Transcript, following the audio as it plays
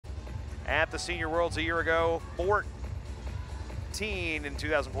at the Senior Worlds a year ago. 14 in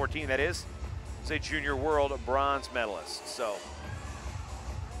 2014, that is. It's a Junior World bronze medalist. So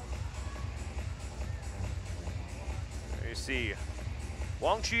there you see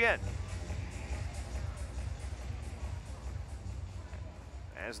Wang Qian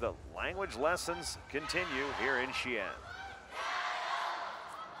as the language lessons continue here in Xi'an.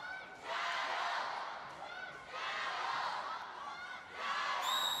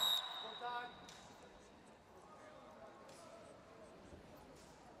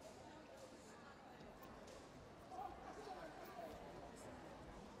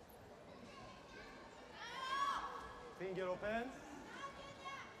 Finger open.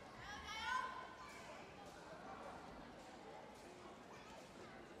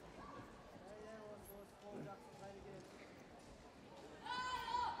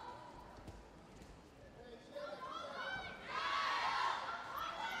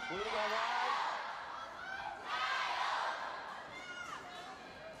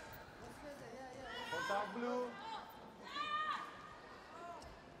 Contact blue.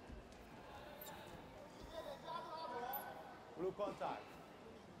 Blue contact.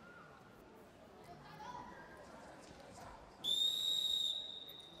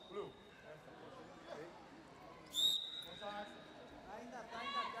 Blue. Contact. Lined up,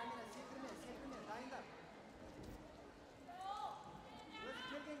 Jamila, second, lined up. Let's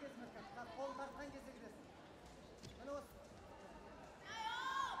kill against Mecca. Hold that thing is aggressive.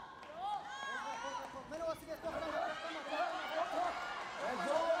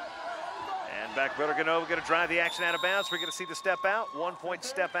 And BAKBERGENOVA going to drive the action out of bounds. We're going to see the step out. 1 point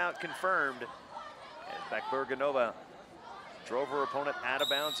step out confirmed. And BAKBERGENOVA drove her opponent out of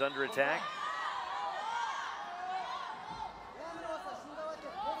bounds under attack.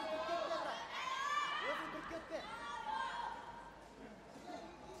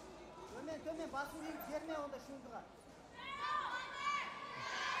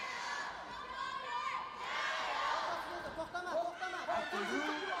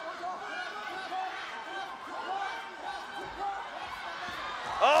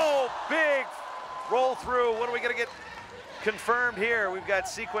 Oh, big roll through. What are we going to get confirmed here? We've got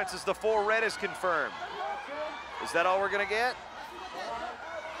sequences. The 4 red is confirmed. Is that all we're going to get?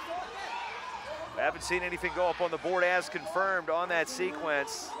 I haven't seen anything go up on the board as confirmed on that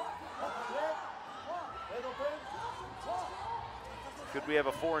sequence. Could we have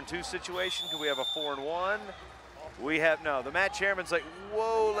a 4-2 situation? Could we have a 4-1? We have, no, the match chairman's like,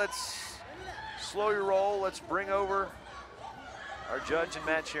 whoa, let's slow your roll. Let's bring over our judge and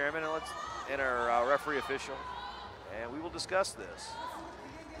match chairman and our referee official, and we will discuss this.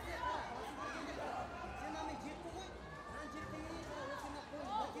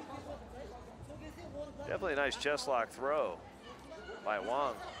 Definitely a nice chest lock throw by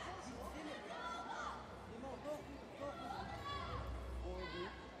Wang.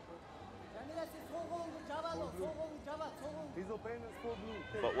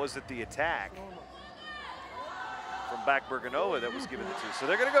 But was it the attack from BAKBERGENOVA that was given the 2? So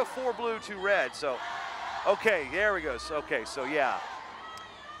they're going to go 4 blue, 2 red. So, okay, there we go. So, okay, so yeah.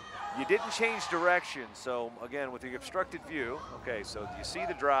 You didn't change direction. So, again, with the obstructed view, okay, so you see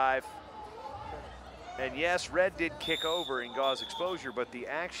the drive. And yes, red did kick over in gauze exposure, but the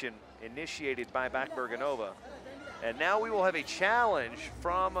action initiated by BAKBERGENOVA. And now we will have a challenge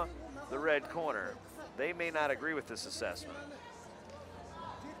from the red corner. They may not agree with this assessment.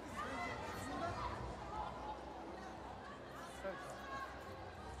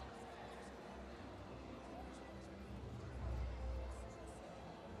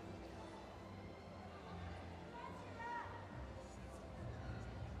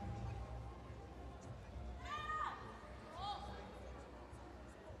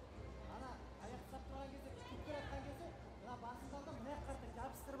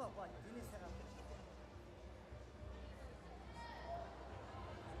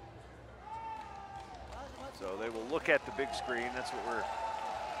 So they will look at the big screen. That's what we're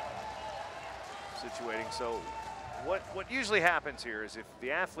situating. So what usually happens here is if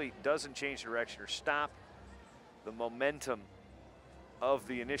the athlete doesn't change direction or stop the momentum of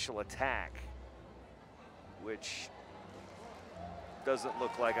the initial attack, which doesn't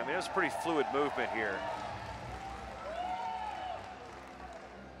look like, I mean, it was pretty fluid movement here.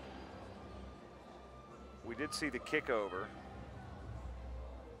 We did see the kick over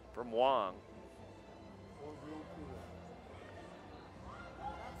from Wang.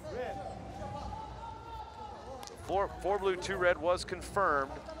 Four blue, 2 red was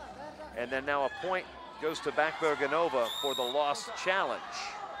confirmed, and then now a point goes to BAKBERGENOVA for the lost challenge.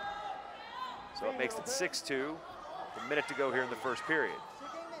 So it makes it 6-2. A minute to go here in the first period.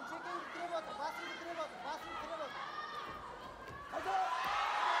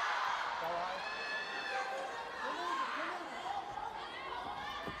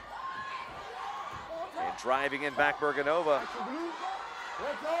 And driving in BAKBERGENOVA.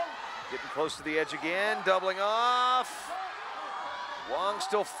 Getting close to the edge again, doubling off. Wang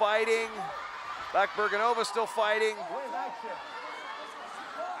still fighting. BAKBERGENOVA still fighting.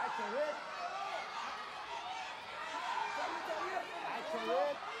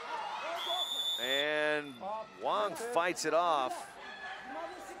 And Wang fights it off.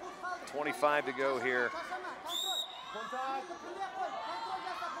 25 to go here.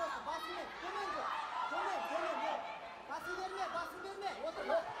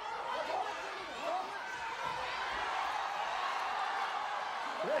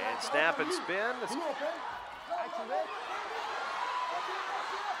 And snap and spin.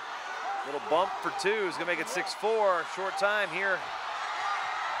 Little bump for two is gonna make it 6-4. Short time here.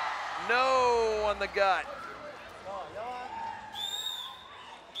 No on the gut.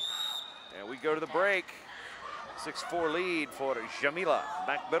 And we go to the break. 6-4 lead for Jamila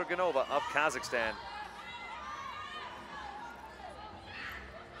BAKBERGENOVA of Kazakhstan.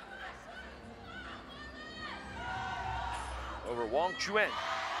 Over Wang CHN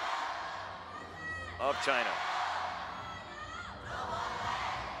of China.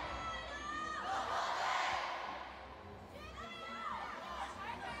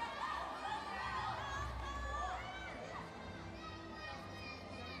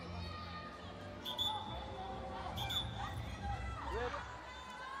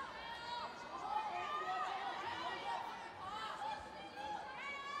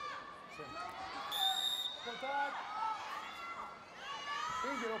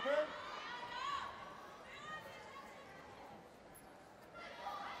 Finger open.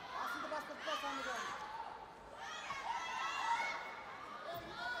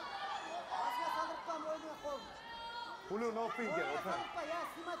 Blue, no finger open.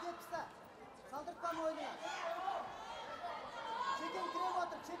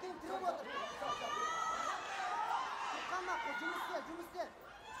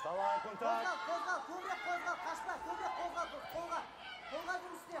 Давай, контакт.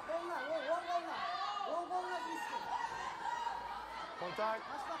 Контакт.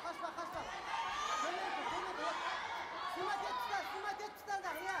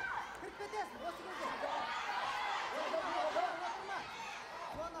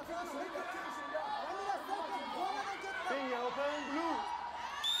 Finger open, blue.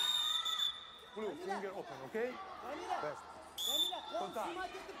 Blue, finger open, okay? Best. Contact.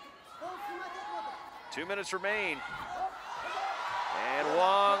 2 minutes remain. And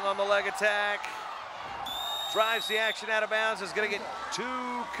Wang on the leg attack. Drives the action out of bounds, is gonna get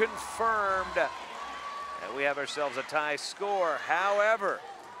two confirmed. And we have ourselves a tie score. However,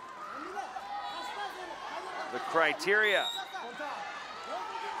 the criteria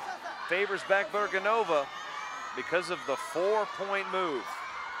favors BAKBERGENOVA because of the 4-point move.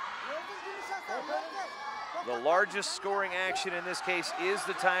 The largest scoring action in this case is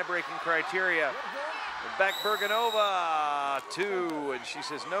the tie-breaking criteria. BAKBERGENOVA 2, and she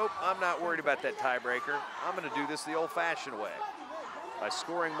says, nope, I'm not worried about that tiebreaker. I'm gonna do this the old-fashioned way by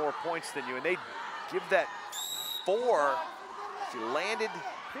scoring more points than you. And they give that 4. She landed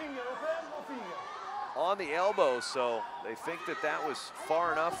on the elbow, so they think that that was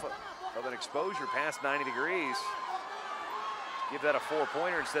far enough of an exposure past 90 degrees. Give that a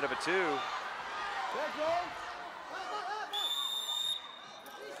 4-pointer instead of a 2.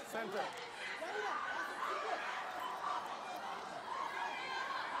 Center.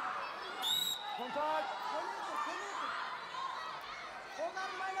 Contact.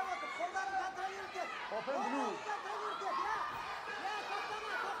 Open blue.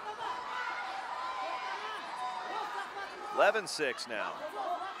 11-6 now.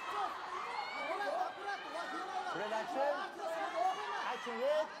 Red action. Action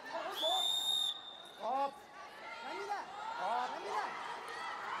red. Up. Up.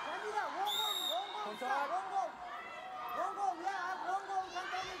 Contact.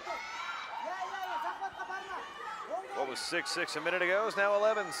 What was 6-6 a minute ago is now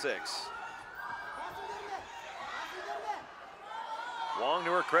 11-6. Wang,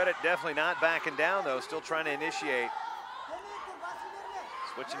 to her credit, definitely not backing down though, still trying to initiate.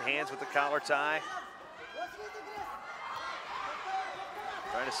 Switching hands with the collar tie.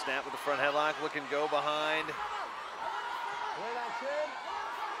 Trying to snap with the front headlock, looking go behind.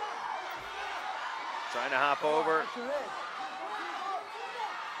 Trying to hop over.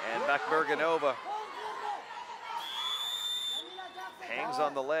 And BAKBERGENOVA hangs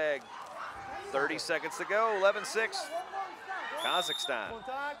on the leg. 30 seconds to go, 11-6, Kazakhstan.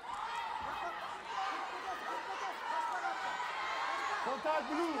 Contact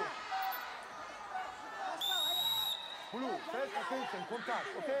blue. Blue, first attention, contact,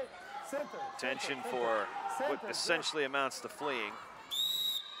 okay? Center. Tension center, for center. what essentially amounts to fleeing.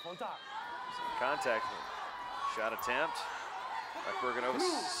 Contact. Contact. Shot attempt. BAKBERGENOVA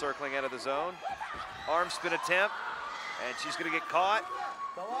circling out of the zone. Arm spin attempt. And she's going to get caught.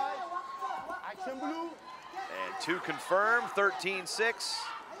 Dawai. Action blue. And 2 confirmed, 13-6.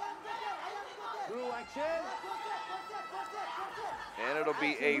 Blue action. And it'll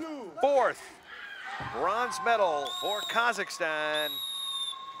be a 4th bronze medal for Kazakhstan.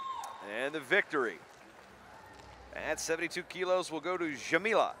 And the victory at 72 kilos will go to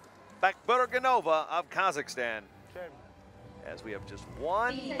Jamila BAKBERGENOVA of Kazakhstan. As we have just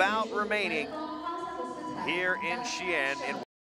one bout remaining here in CHN.